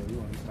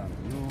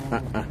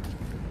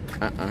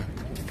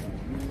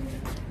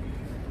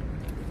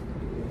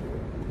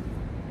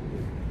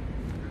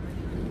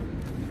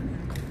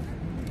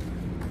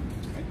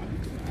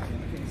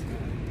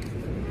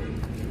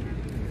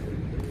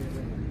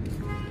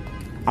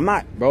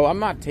 I'm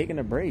not taking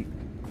a break.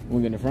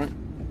 Wanna get in the front?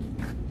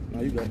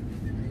 No, you go.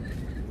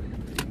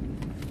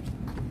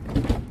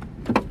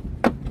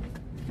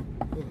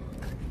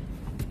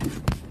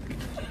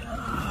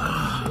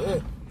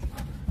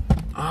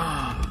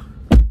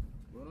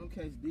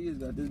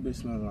 Got this bitch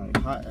smelling like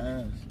hot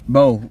ass.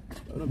 Bro,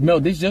 Mel,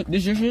 this your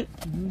shit?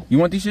 You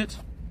want these shits?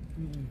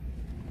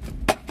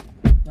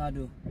 No, I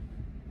do.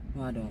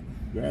 No, I don't.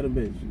 Grab a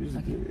bitch.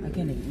 I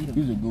can't even eat them.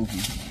 These are goofy.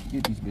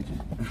 Get these bitches.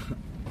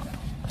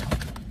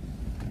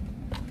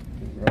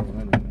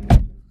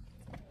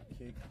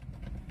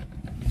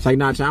 It's like,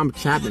 nah, I'm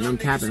capping.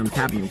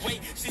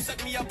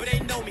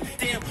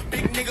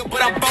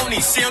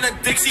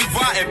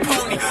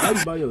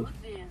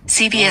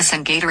 CVS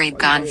and Gatorade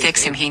gone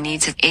fix him. He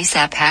needs it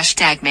ASAP.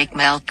 Hashtag make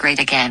melt great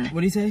again.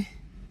 What do you say?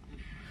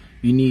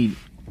 You need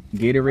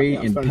Gatorade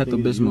and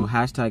Pepto-Bismol.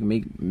 Hashtag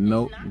make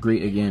melt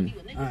great again.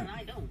 Right.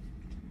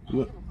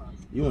 You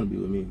want to be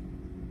with me?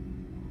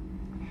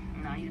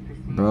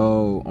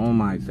 Bro, oh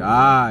my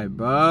god,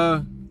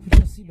 bro.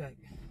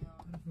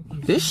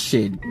 This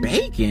shit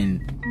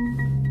bacon.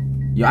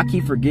 Yo, I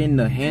keep forgetting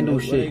the handle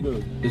shit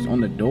is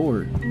on the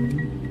door.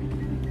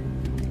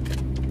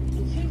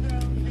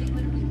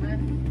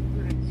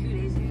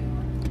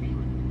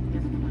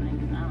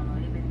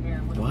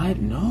 What?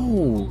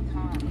 No.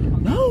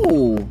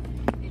 No.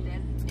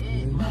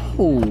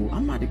 No.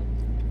 I'm not.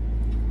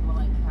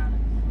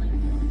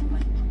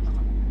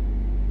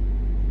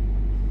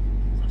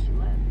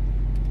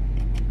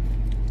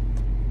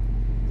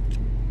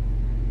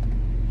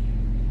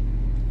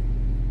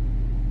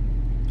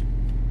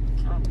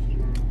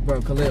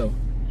 Bro, Khalil.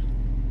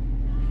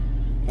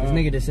 This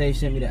nigga to say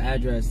sent me the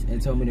address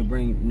and told me to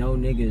bring no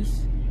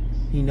niggas.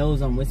 He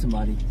knows I'm with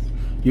somebody.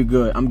 You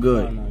good? I'm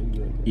good. No, you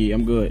good. Yeah,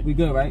 I'm good. We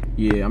good, right?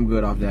 Yeah, I'm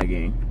good off that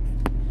game.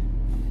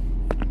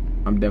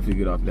 I'm definitely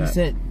good off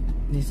that.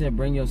 He said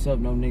bring yourself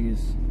no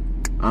niggas.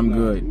 I'm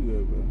good. You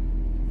good, bro.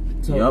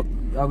 So, yep.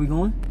 Are we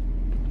going?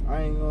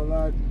 I ain't gonna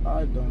lie,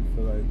 I don't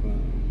feel like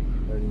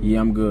going. Yeah,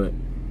 I'm good.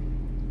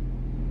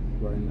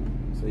 Right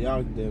now. So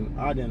y'all then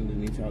I didn't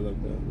meet y'all up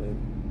there later.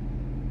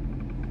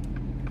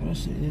 Oh, that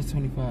shit is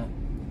 25.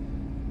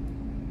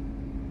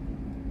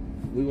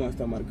 We want to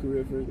start my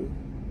career first, though?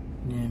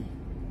 Yeah.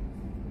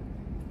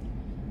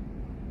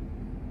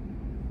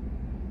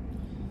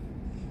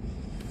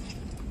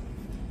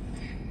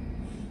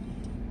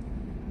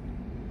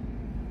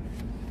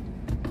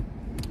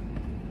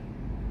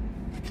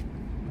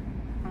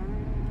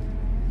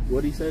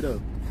 What'd he say, though?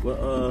 What,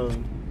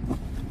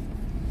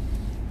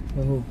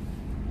 Who?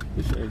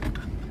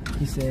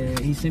 He said,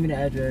 he sent me the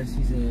address.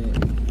 He said,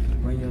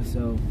 bring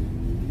yourself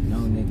no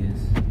niggas.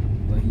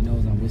 But he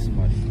knows I'm with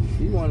somebody.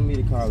 He wanted me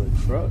to call a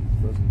truck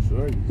for some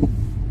shorties.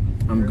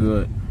 I'm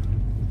good.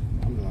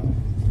 I'm like,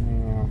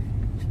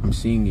 I'm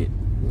seeing it.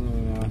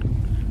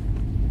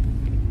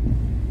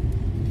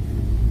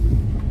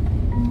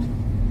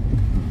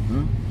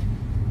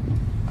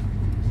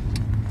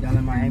 Y'all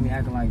in Miami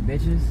acting like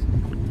bitches?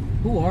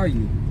 Who are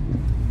you?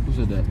 Who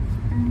said that?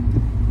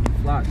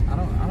 Flock. I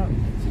don't.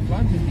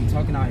 Flock just be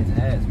talking out his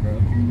ass,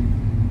 bro.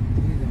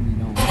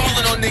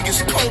 Pulling on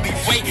niggas, Kobe,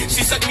 wait,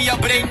 she sucked me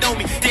up but ain't know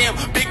me. Damn,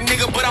 big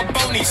nigga but I'm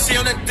bony. She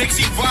on a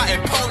Dixie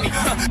rotten pony.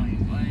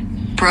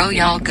 Bro,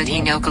 y'all good,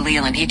 he know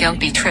Khalil and he don't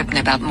be tripping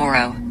about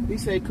Moro. He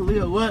said,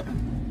 Khalil, what?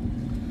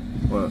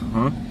 What?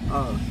 Huh?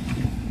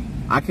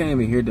 I can't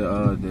even hear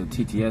the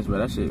TTS, but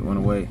that shit went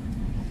away.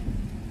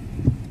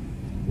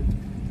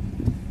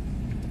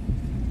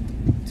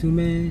 2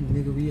 man,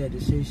 nigga, we had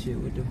to say shit.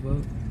 What the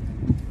fuck?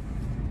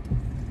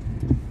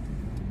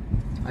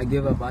 I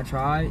give up. I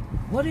tried.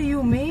 What do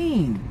you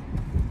mean?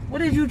 What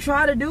did you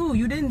try to do?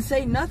 You didn't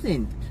say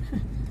nothing.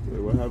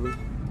 Wait, what happened?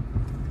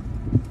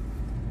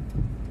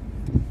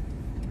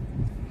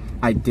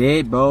 I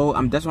did, bro.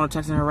 That's what I'm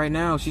texting her right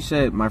now. She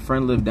said my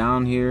friend lived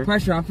down here.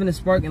 Pressure. I'm finna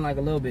spark in like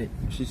a little bit.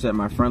 She said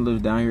my friend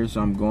lives down here,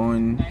 so I'm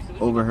going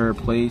over her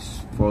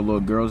place for a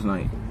little girls'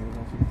 night.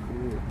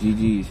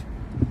 GG's.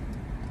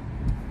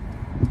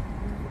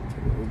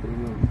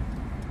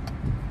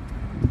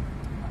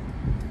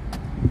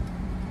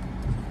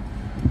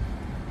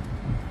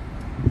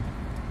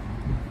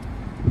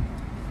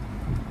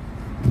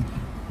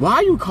 Why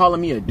are you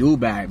calling me a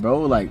do-bag,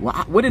 bro? Like,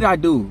 what did I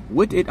do?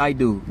 What did I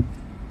do?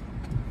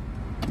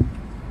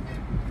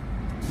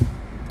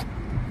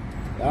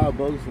 Y'all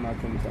both when I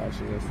come to our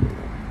shit yesterday.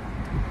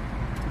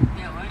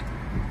 Yeah, what?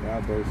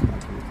 Y'all both when I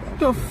come to our shit.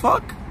 The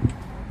fuck?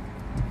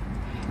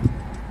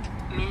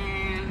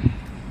 Man.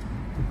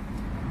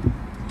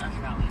 I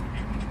forgot what even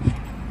happened.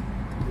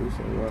 You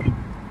said what?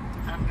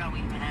 I forgot what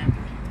even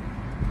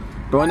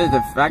happened. Bro, and it's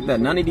the fact that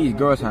none of these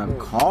girls have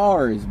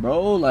cars,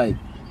 bro. Like,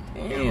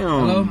 damn.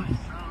 Hello?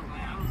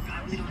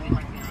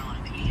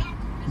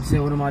 You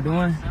said, what am I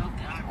doing?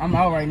 I'm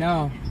out right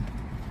now.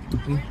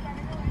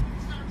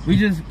 We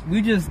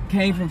just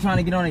came from trying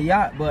to get on a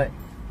yacht, but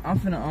I'm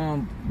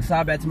finna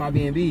slide back to my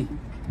B&B.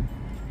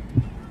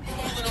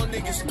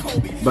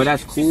 But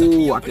that's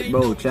cool. I could,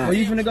 bro, chat. Where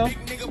you finna go?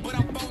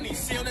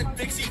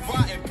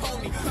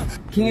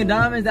 King of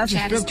Diamonds, that's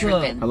Chat a is strip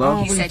club. tripping.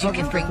 Hello? He said you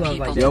can bring people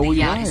like to Yo, the where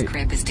you yacht. His at?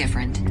 crib is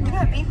different. You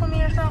got beef with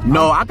me or something?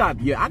 No, I got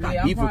beef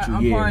with you.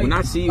 Yeah, when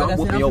I see you, I'm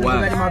whooping your I'm finna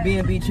go back to ass. my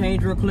B&B,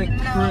 change real quick,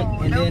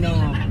 and then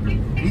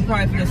we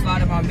probably finna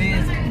slide in my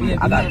man's B&B I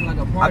got, having like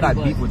a party. I got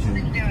but, beef with you.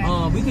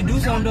 we could do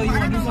something though. You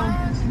wanna do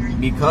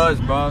something? Because,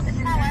 bro. This is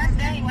my last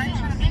day. Why are you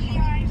trying to bitch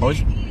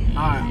me?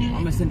 Alright, I'm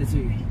gonna send it to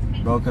you.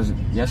 Bro, because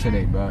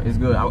yesterday, bro, it's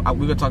good.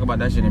 We gonna talk about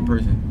that shit in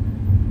person.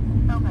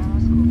 Okay,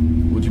 that's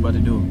cool. What you about to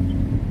do?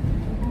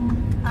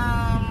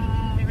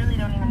 We really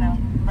don't even know.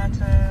 I'm about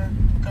to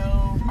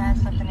go find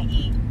something to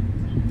eat.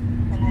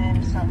 And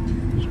then something.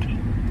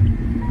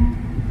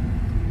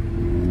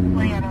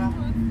 What are you doing?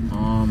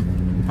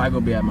 Probably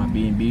gonna be at my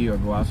B&B or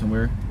go out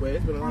somewhere. Wait,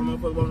 it's been a lot of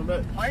motherfuckers on the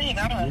back. Where are you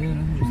going?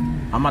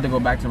 Yeah, I'm about to go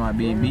back to my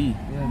B&B.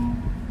 yeah.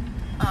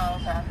 Oh,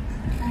 okay.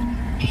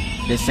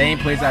 The same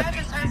place I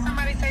just heard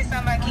somebody say something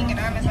about King and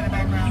Diamonds in the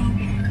background.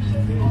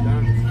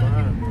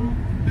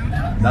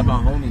 That's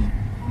my homie.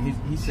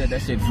 he said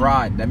that shit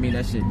fried. That mean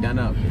that shit done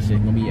up. That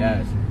shit gonna be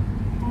ass.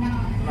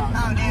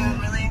 Oh, damn,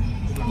 really?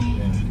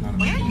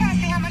 We didn't try to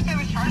see how much they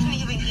were charging to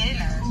even get in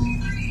there.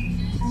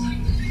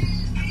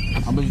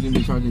 How much you gonna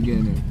be charging to get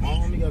in there? I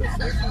only got a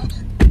section.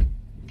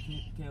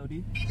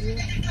 KOD?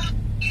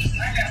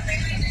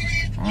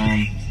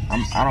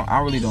 I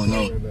really don't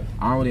know.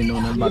 I don't really know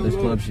nothing about this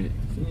club shit.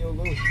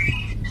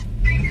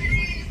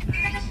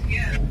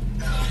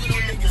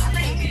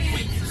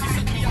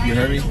 You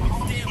heard me?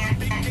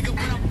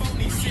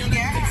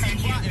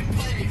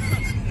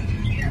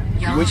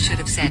 Y'all should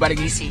have said to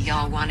DC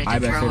y'all wanted to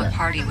throw a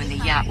party when the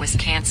yacht was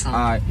canceled.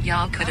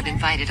 Y'all could have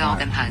invited all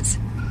them huds.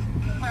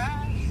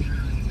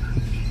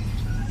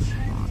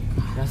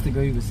 That's the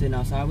girl you was sitting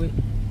outside with?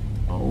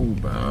 Oh,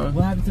 bro.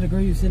 What happened to the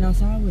girl you was sitting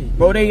outside with?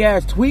 Bro, they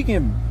ass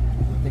tweaking.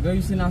 The girl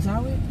you sitting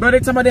outside with? Bro, they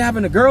talking about they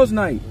having a girls'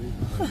 night.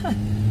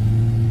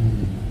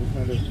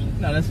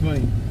 No, that's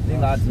funny. They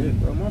lied to me.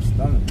 Bro, my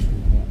stomach.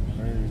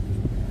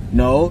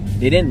 No,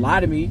 they didn't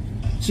lie to me.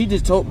 She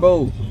just told,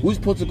 bro, we was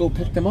supposed to go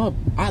pick them up.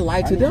 I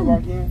lied to them.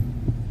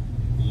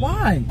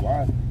 Why?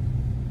 Why?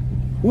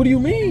 What do you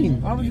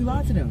mean? Why would you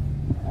lie to them?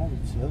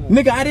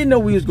 Nigga, I didn't know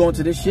we was going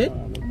to this shit.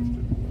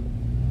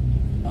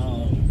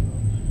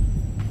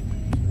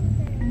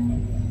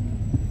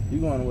 You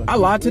going to what? I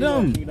lied to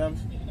them.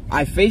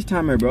 I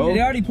FaceTime her, bro. Did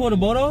they already pull the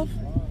boat off?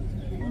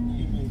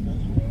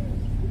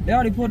 They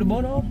already pulled the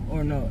boat off?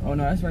 Or no? Oh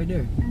no, that's right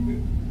there.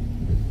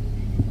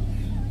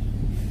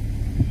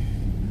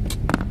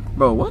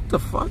 Bro, what the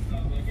fuck?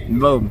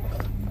 Bro.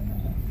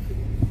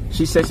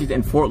 She said she's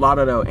in Fort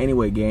Lauderdale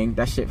anyway, gang.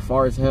 That shit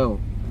far as hell.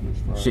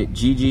 Shit,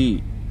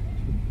 GG.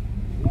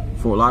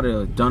 Fort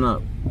Lauderdale, done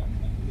up.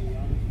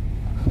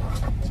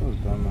 So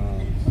dumbass.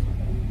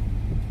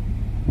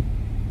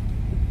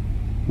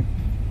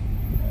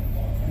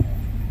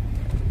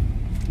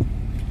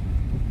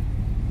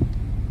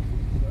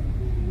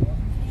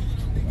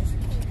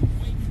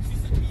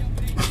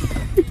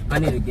 I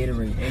need a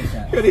Gatorade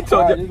ASAP. They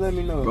told Alright, just let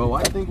me know. Bro,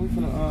 I think we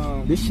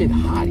finna this shit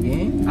hot,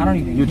 gang. I don't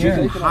even You're care.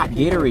 drinking hot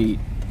Gatorade.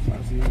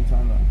 Trying to see what you're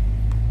talking about.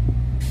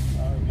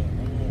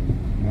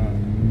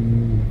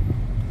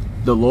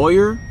 The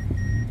lawyer?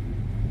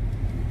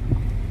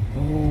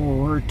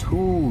 Oh, her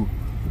too.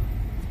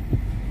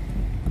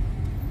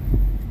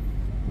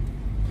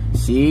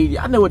 See,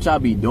 I know what y'all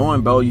be doing,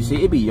 bro. You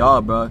see, it be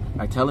y'all, bro.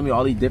 Like telling me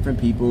all these different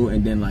people,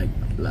 and then like,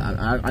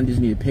 I just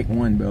need to pick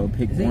one, bro.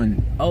 Pick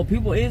one. Oh,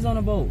 people is on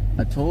the boat.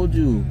 I told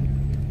you.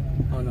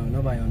 Oh no,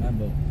 nobody on that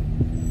boat.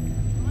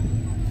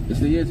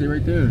 It's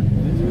right there.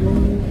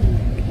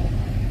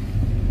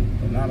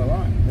 Not a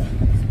lot.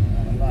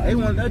 They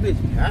want that bitch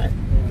hot.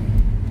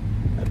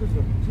 That bitch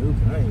was juke.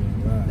 I ain't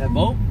gonna lie. That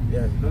boat?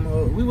 Yeah,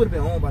 we would have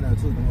been home by now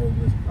too. Them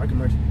hoes, I can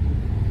merch.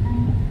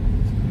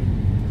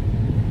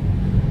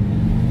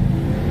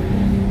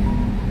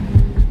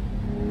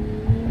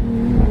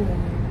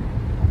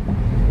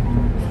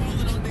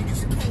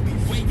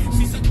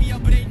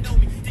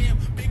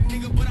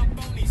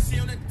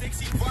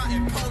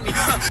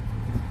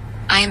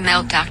 I am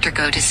Mel Doctor.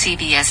 Go to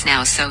CVS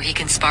now so he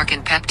can spark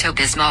in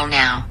Pepto-Bismol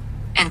now.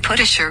 And put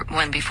a shirt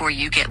one before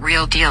you get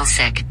real deal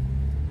sick.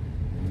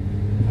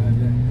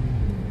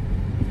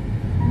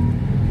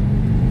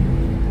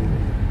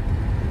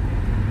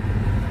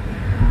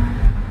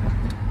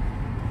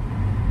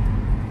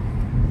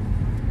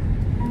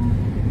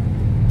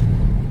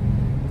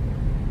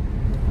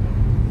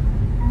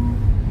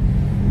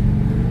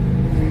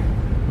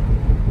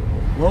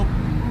 Well,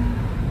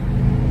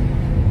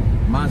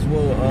 might as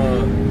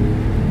well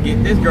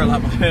get this girl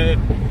out my head,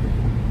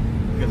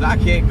 because I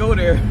can't go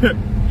there.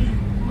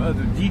 Well,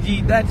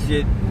 GG that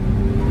shit.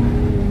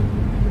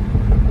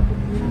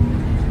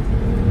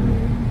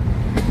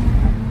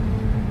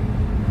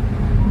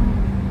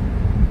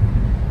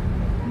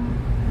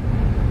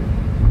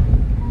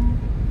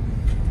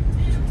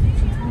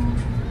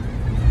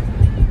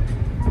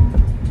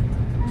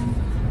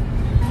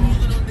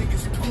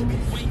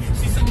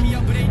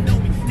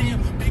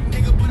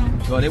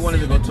 So they wanted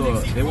to go to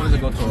a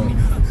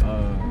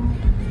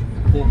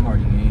pool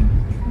party game,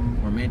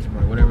 romantic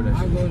party, whatever that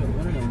shit. I'll go to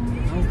one of them.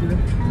 I don't care.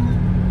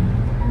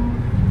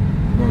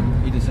 Bro,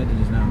 he just said it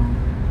just now.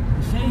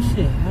 The same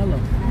shit, hella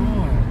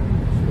hard.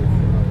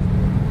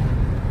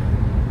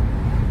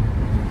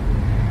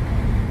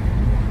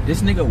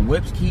 This nigga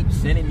Whips keeps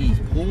sending these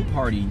pool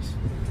parties.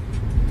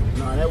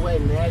 Nah, that way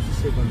nasty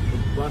shit gonna be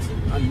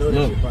busting. I know that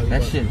Look, shit probably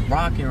that busting. shit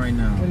rocking right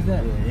now. What is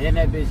that? Yeah, and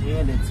that bitch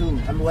ended too.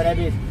 I mean, what that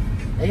bitch,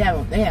 they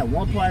had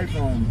one party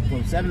from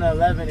 7 to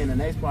 11 and the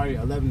next party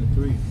 11 to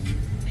 3.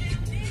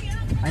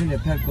 I need a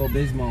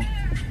Pepto-Bismol.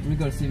 Let me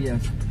go to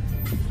CVS.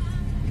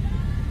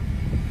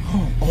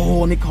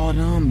 Oh, and they called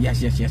him.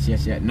 Yes.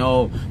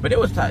 No, but it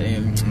was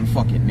time.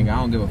 Fuck it, nigga. I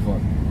don't give a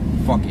fuck.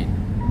 Fuck it.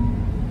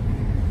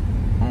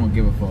 I don't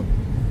give a fuck.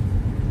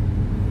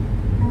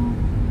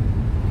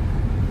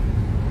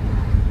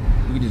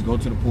 We can just go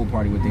to the pool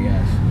party with their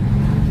ass.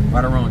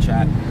 Right around,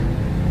 chat.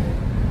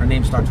 Her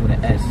name starts with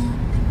an S.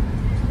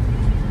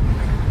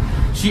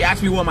 She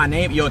asked me what my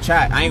name. Yo,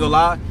 chat. I ain't gonna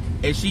lie.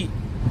 And she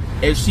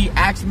If she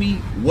asks me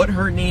what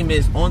her name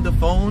is on the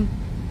phone,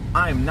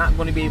 I'm not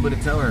going to be able to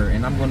tell her,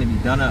 and I'm going to be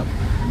done up.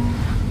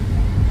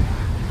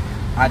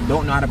 I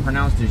don't know how to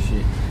pronounce this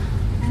shit.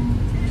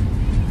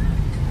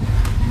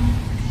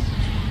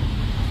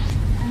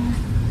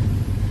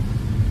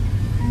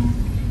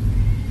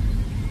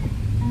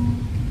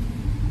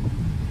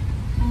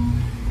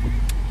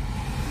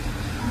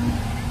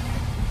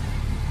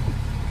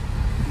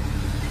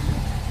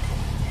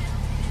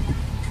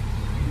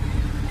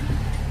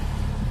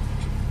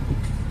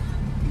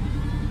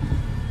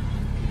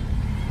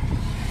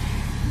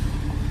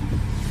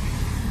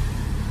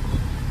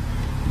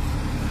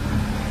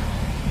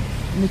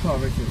 Let me call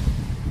Richard.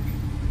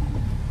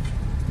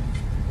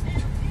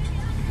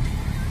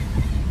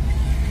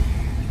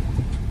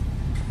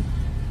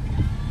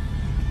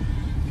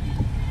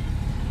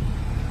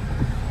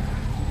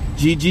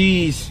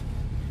 GG's.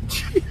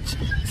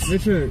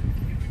 Richard,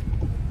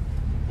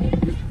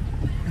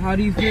 how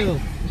do you feel?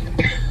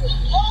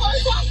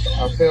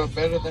 I feel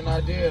better than I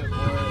did, boy.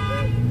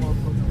 That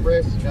motherfucking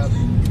rest, that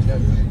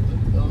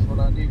was what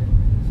I needed.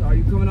 So are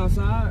you coming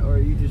outside or are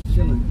you just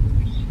chilling?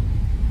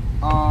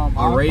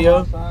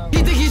 Araya?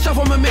 He think he's tough,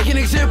 I'ma make an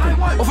example.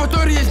 Over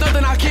 30 is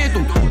nothing I can't do.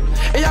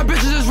 And y'all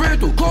bitches is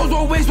rental. Clothes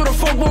won't waste, what the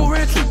fuck won't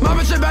rental. My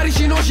bitch a baddie,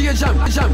 she know she a jump.